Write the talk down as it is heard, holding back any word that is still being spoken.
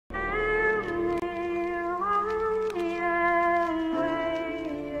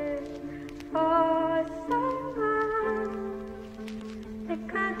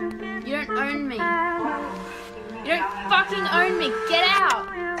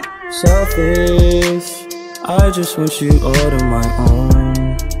Selfish, I just want you all to my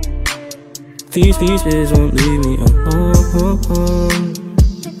own. These pieces won't leave me alone.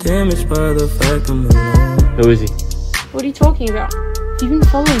 Damaged by the fact I'm alone. Who is he? What are you talking about? You've been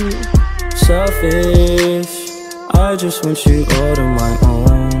following me. Selfish, I just want you all to my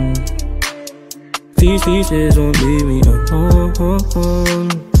own. These pieces won't leave me alone.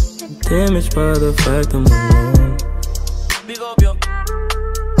 Damaged by the fact I'm alone. Big up yo,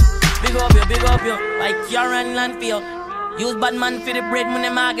 big up yo, big up yo. Like you're in land for yo. Use bad man for the bread when they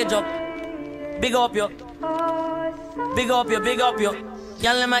mortgage up. Big up yo, big up yo, big up yo.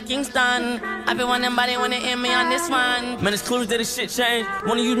 Y'all in my Kingston. I be want them body wanna hear me on this one. Man, it's clear that the shit changed.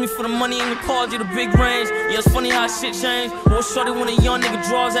 Wanna use me for the money and the cars, you the big range. Yeah, it's funny how shit changed. More shorty when a young nigga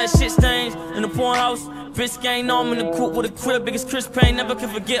draws that shit stains. In the porn house, bitch gang on in the coupe with a crib, biggest Chris Payne. Never can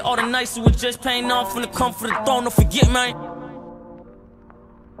forget all the nights we were just paying off from the comfort of the throne. Don't forget, man.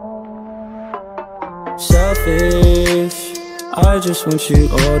 Selfish, I just want you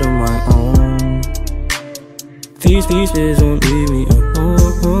all to my own. These pieces won't leave me alone.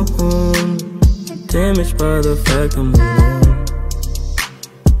 Damaged by the fact I'm alone.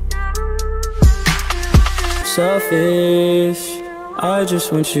 Selfish, I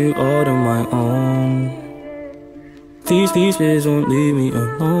just want you all to my own. These pieces won't leave me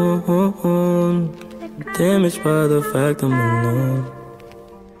alone. Damaged by the fact I'm alone.